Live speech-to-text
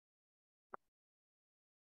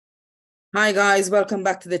Hi guys, welcome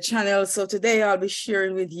back to the channel. So today I'll be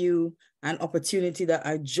sharing with you an opportunity that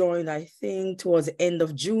I joined, I think, towards the end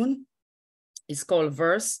of June. It's called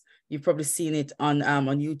Verse. You've probably seen it on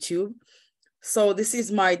YouTube. So this is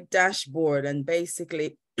my dashboard, and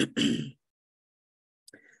basically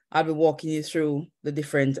I'll be walking you through the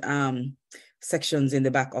different sections in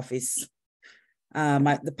the back office.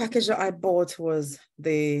 The package that I bought was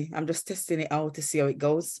I'm just testing it out to see how it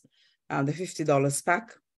goes. The $50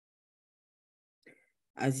 pack.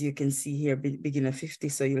 As you can see here, begin at 50.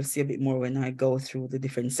 So you'll see a bit more when I go through the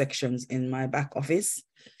different sections in my back office.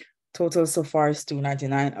 Total so far is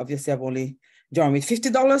 $2.99. Obviously, I've only joined with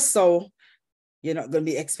 $50. So you're not going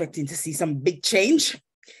to be expecting to see some big change.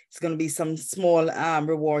 It's going to be some small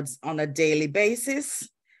rewards on a daily basis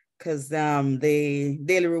because the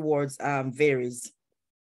daily rewards varies.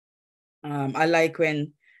 I like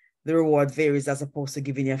when the reward varies as opposed to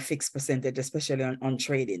giving you a fixed percentage, especially on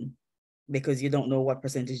trading, because you don't know what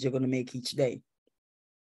percentage you're going to make each day.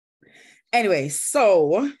 Anyway,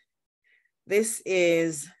 so this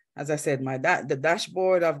is, as I said, the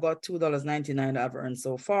dashboard. I've got $2.99 that I've earned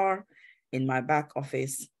so far in my back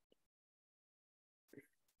office.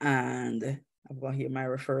 And I've got here my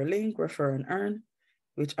referral link, refer and earn,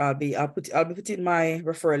 which I'll be putting my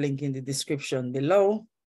referral link in the description below.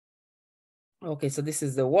 Okay, so this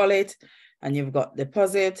is the wallet, and you've got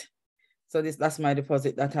deposit. So that's my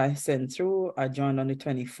deposit that I sent through. I joined on the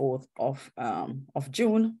 24th of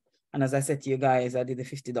June. And as I said to you guys, I did the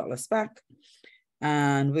 $50 back.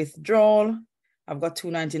 And withdrawal, I've got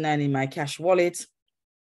 $2.99 in my cash wallet.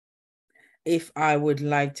 If I would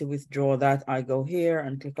like to withdraw that, I go here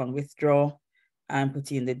and click on withdraw and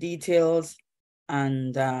put in the details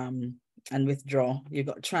and withdraw. You've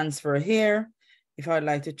got transfer here. If I'd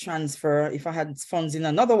like to transfer, if I had funds in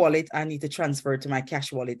another wallet, I need to transfer to my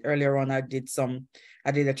cash wallet. Earlier on, I did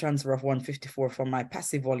a transfer of $154 from my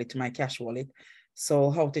passive wallet to my cash wallet.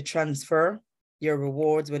 So how to transfer your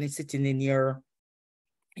rewards when it's sitting in your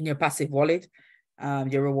passive wallet,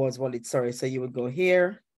 your rewards wallet, sorry. So you would go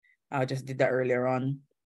here. I just did that earlier on.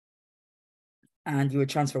 And you would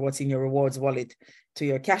transfer what's in your rewards wallet to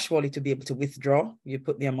your cash wallet to be able to withdraw. You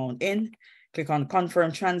put the amount in, click on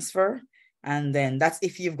confirm transfer. And then that's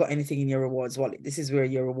if you've got anything in your rewards wallet. This is where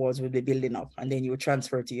your rewards will be building up. And then you would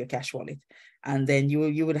transfer to your cash wallet. And then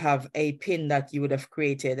you would have a PIN that you would have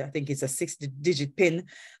created. I think it's a 6-digit PIN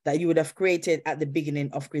that you would have created at the beginning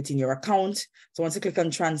of creating your account. So once you click on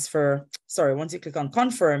once you click on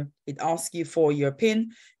confirm, it asks you for your PIN.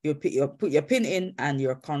 You put your PIN in and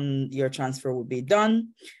your transfer will be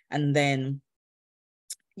done. And then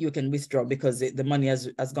you can withdraw because the money has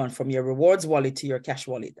gone from your rewards wallet to your cash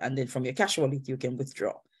wallet. And then from your cash wallet, you can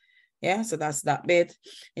withdraw. Yeah, so that's that bit.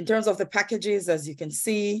 In terms of the packages, as you can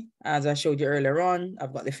see, as I showed you earlier on,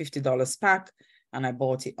 I've got the $50 pack and I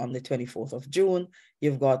bought it on the 24th of June.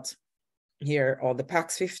 You've got here all the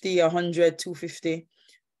packs, 50, 100, 250,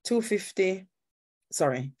 250,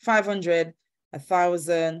 sorry, 500,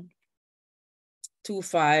 1,000,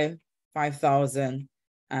 25, 5,000,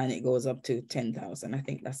 and it goes up to 10,000. I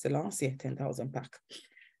think that's the last year, 10,000 pack.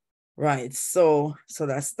 Right, so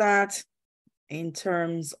that's that. In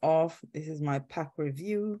terms of, this is my pack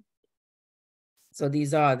review. So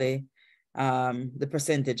these are the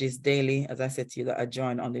percentages daily, as I said to you, that I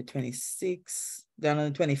joined on the 26th, then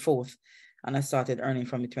on the 24th, and I started earning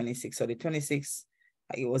from the 26th. So the 26th,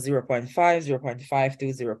 it was 0.5, 0.5 to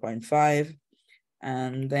 0.5.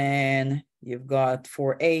 And then you've got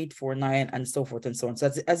 4.8, 4.9, and so forth and so on.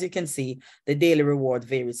 So as you can see, the daily reward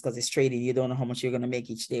varies because it's trading. You don't know how much you're going to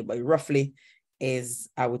make each day, but roughly is,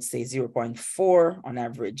 I would say, 0.4 on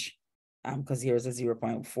average, because here's a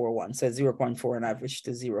 0.41. So 0.4 on average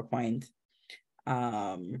to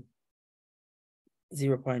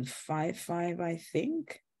 0.55, I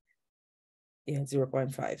think. Yeah,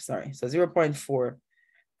 0.5, sorry. So 0.4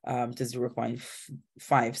 to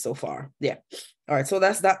 0.5 so far. Yeah. All right. So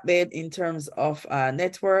that's that bit. In terms of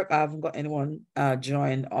network, I haven't got anyone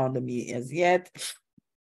joined on the meet as yet.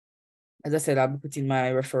 As I said, I'll be putting my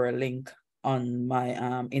referral link on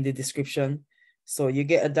my in the description. So you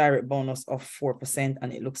get a direct bonus of 4%,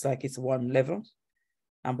 and it looks like it's one level.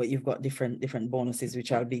 But you've got different bonuses,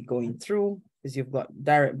 which I'll be going through, because you've got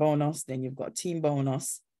direct bonus, then you've got team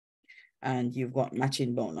bonus, and you've got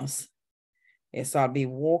matching bonus. Yes, I'll be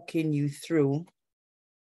walking you through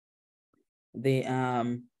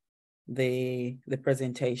the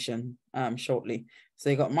presentation shortly. So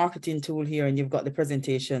you got marketing tool here, and you've got the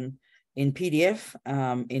presentation in PDF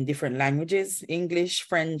in different languages: English,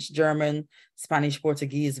 French, German, Spanish,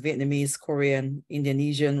 Portuguese, Vietnamese, Korean,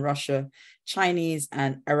 Indonesian, Russia, Chinese,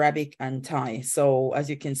 and Arabic and Thai. So as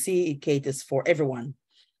you can see, it caters for everyone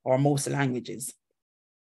or most languages.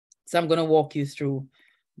 So I'm going to walk you through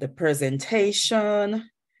the presentation.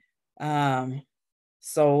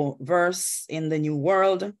 So Verse in the New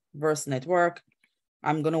World, Verse Network.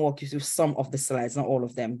 I'm going to walk you through some of the slides, not all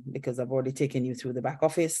of them, because I've already taken you through the back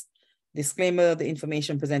office. Disclaimer: the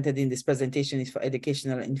information presented in this presentation is for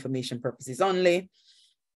educational and information purposes only,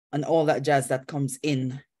 and all that jazz that comes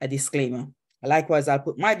in a disclaimer. Likewise, I'll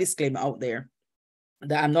put my disclaimer out there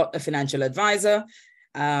that I'm not a financial advisor.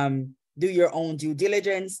 Do your own due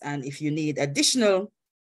diligence, and if you need additional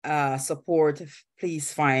support,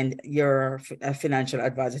 please find your financial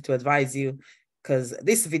advisor to advise you, because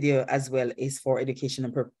this video as well is for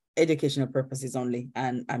educational purposes only,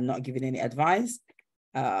 and I'm not giving any advice.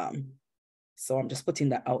 So I'm just putting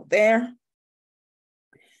that out there.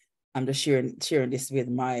 I'm just sharing this with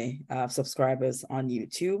my subscribers on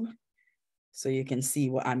YouTube, so you can see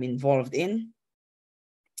what I'm involved in.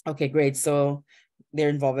 Okay, great. So they're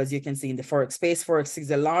involved, as you can see, in the Forex space. Forex is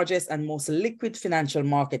the largest and most liquid financial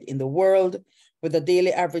market in the world, with a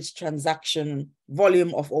daily average transaction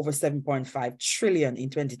volume of over 7.5 trillion in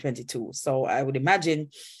 2022. So I would imagine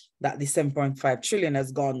that the 7.5 trillion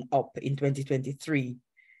has gone up in 2023.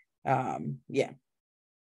 Yeah.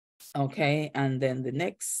 Okay, and then the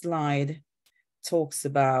next slide talks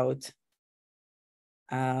about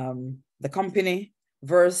the company.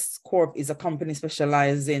 Verse Corp is a company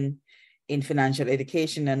specializing in financial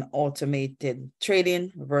education and automated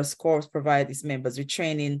trading. Verse Corp provides its members with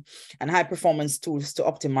training and high-performance tools to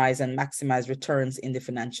optimize and maximize returns in the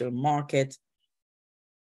financial market.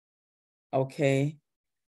 Okay,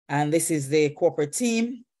 and this is the corporate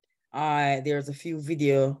team. There's a few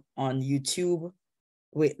video on YouTube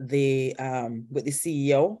with the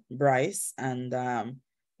CEO, Bryce, and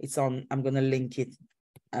it's on. I'm gonna link it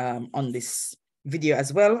on this video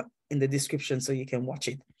as well in the description so you can watch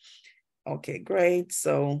it. Okay, great.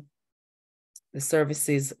 So the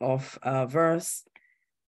services of Verse,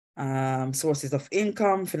 sources of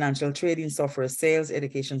income, financial trading, software sales,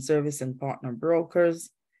 education service, and partner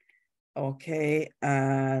brokers. Okay,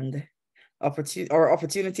 and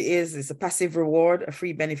opportunity is a passive reward. A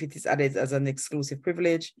free benefit is added as an exclusive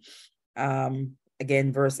privilege.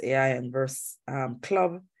 Again, Verse AI and Verse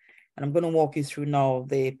Club. And I'm going to walk you through now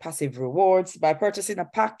the passive rewards. By purchasing a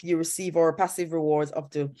pack, you receive our passive rewards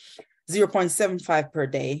up to 0.75 per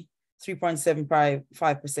day,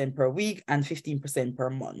 3.75% per week, and 15% per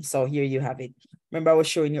month. So here you have it. Remember, I was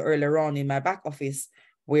showing you earlier on in my back office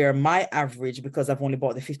where my average, because I've only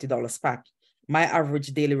bought the $50 pack, my average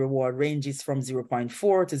daily reward ranges from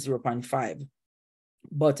 0.4 to 0.5.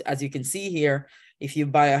 But as you can see here, if you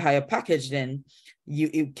buy a higher package, then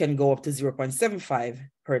it can go up to 0.75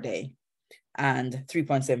 per day and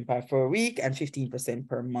 3.75 per week and 15%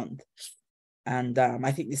 per month. And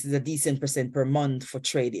I think this is a decent percent per month for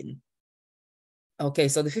trading. Okay,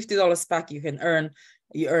 so the $50 pack, you earn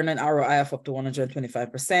an ROI of up to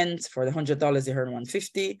 125%. For the $100, you earn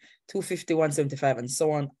 150, 250, 175, and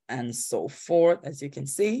so on and so forth, as you can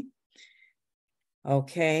see.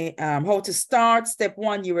 Okay, how to start. Step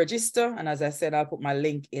 1, you register. And as I said, I'll put my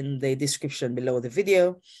link in the description below the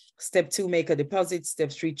video. Step 2, make a deposit.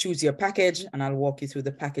 Step 3, choose your package. And I'll walk you through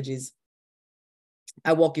the packages.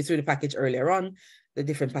 I walked you through the package earlier on, the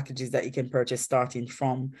different packages that you can purchase starting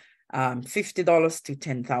from $50 to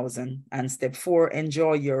 $10,000. And step 4,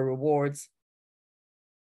 enjoy your rewards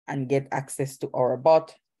and get access to our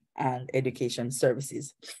bot and education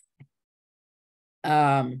services.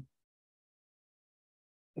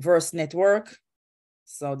 Verse Network.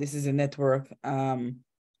 So this is a network, the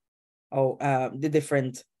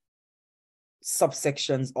different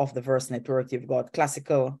subsections of the Verse Network. You've got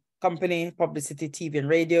classical company, publicity, TV and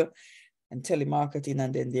radio, and telemarketing,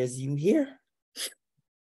 and then there's you here.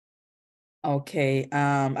 Okay,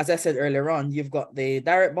 as I said earlier on, you've got the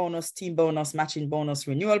direct bonus, team bonus, matching bonus,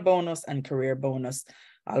 renewal bonus, and career bonus.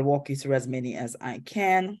 I'll walk you through as many as I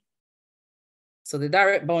can. So the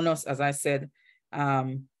direct bonus, as I said,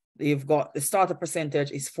 you've got the starter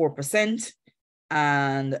percentage is 4%,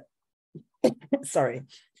 and sorry,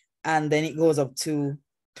 and then it goes up to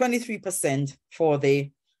 23% for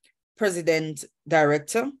the president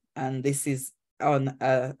director, and this is on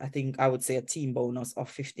I think I would say a team bonus of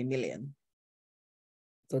 50 million.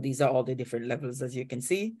 So these are all the different levels, as you can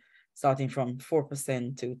see, starting from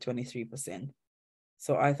 4% to 23%.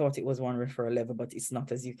 So I thought it was one referral level, but it's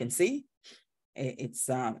not, as you can see.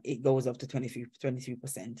 It goes up to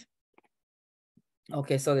 23%.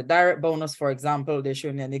 Okay, so the direct bonus, for example, they're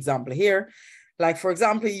showing an example here. Like, for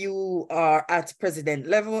example, you are at president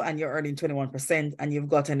level and you're earning 21%, and you've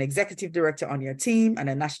got an executive director on your team and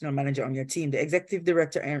a national manager on your team. The executive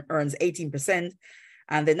director earns 18%,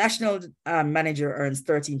 and the national manager earns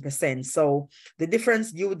 13%. So the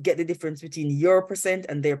difference, you would get the difference between your percent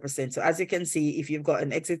and their percent. So as you can see, if you've got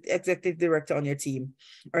an executive director on your team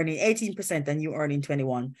earning 18% and you earning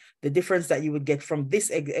 21%, the difference that you would get from this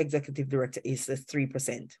executive director is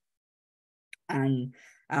 3%. And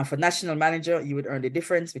for national manager, you would earn the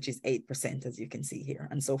difference, which is 8%, as you can see here,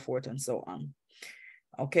 and so forth and so on.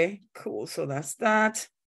 Okay, cool. So that's that.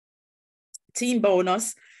 Team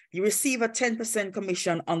bonus. You receive a 10%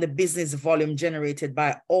 commission on the business volume generated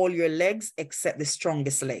by all your legs except the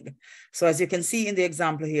strongest leg. So as you can see in the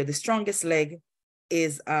example here, the strongest leg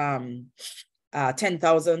is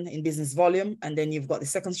 10,000 in business volume. And then you've got the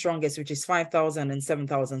second strongest, which is 5,000 and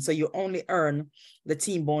 7,000. So you only earn the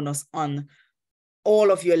team bonus on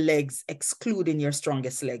all of your legs, excluding your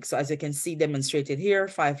strongest leg. So as you can see demonstrated here,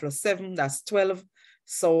 5 plus 7, that's 12.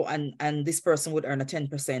 So, and this person would earn a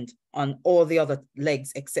 10% on all the other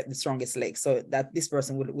legs except the strongest leg. So that this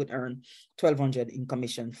person would earn 1,200 in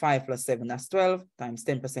commission. 5 plus 7, that's 12, times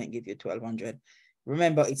 10% give you 1,200.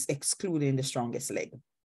 Remember, it's excluding the strongest leg.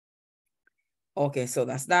 Okay, so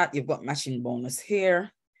that's that. You've got matching bonus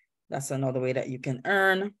here. That's another way that you can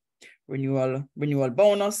earn. Renewal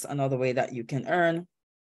bonus, another way that you can earn.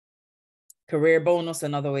 Career bonus,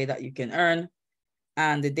 another way that you can earn.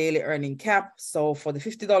 And the daily earning cap. So for the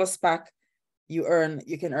 $50 pack, you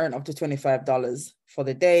can earn up to $25 for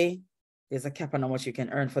the day. There's a cap on how much you can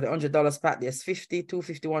earn. For the $100 pack, there's 50,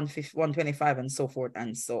 251, 125, and so forth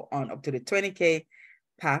and so on, up to the 20K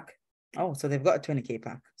pack. Oh, so they've got a 20K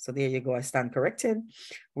pack. So there you go. I stand corrected,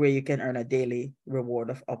 where you can earn a daily reward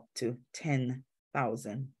of up to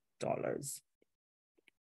 $10,000.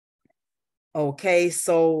 Okay,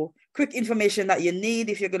 so quick information that you need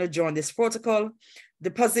if you're going to join this protocol. You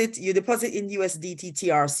deposit in USDT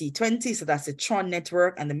TRC20, so that's the Tron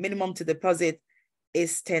network, and the minimum to deposit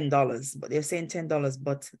is $10. But they're saying $10,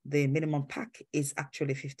 but the minimum pack is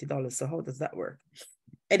actually $50. So how does that work?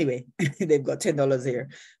 Anyway, they've got $10 here,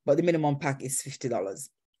 but the minimum pack is $50.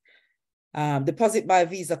 Deposit by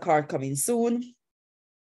Visa card coming soon.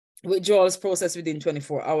 Withdrawals processed within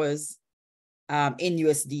 24 hours. In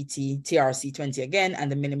USDT TRC20 again, and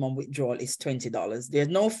the minimum withdrawal is $20. There's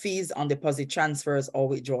no fees on deposit transfers or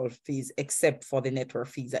withdrawal fees except for the network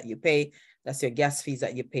fees that you pay. That's your gas fees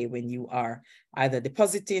that you pay when you are either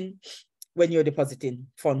when you're depositing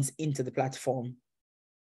funds into the platform.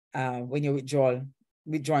 When you're withdrawing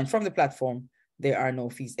from the platform, there are no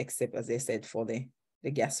fees except, as I said, for the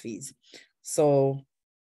gas fees. So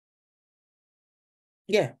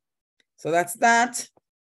yeah, so that's that.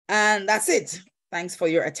 And that's it. Thanks for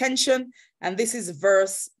your attention. And this is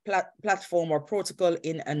Verse platform or protocol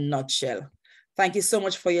in a nutshell. Thank you so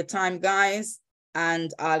much for your time, guys.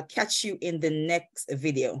 And I'll catch you in the next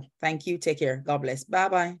video. Thank you. Take care. God bless.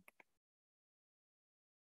 Bye-bye.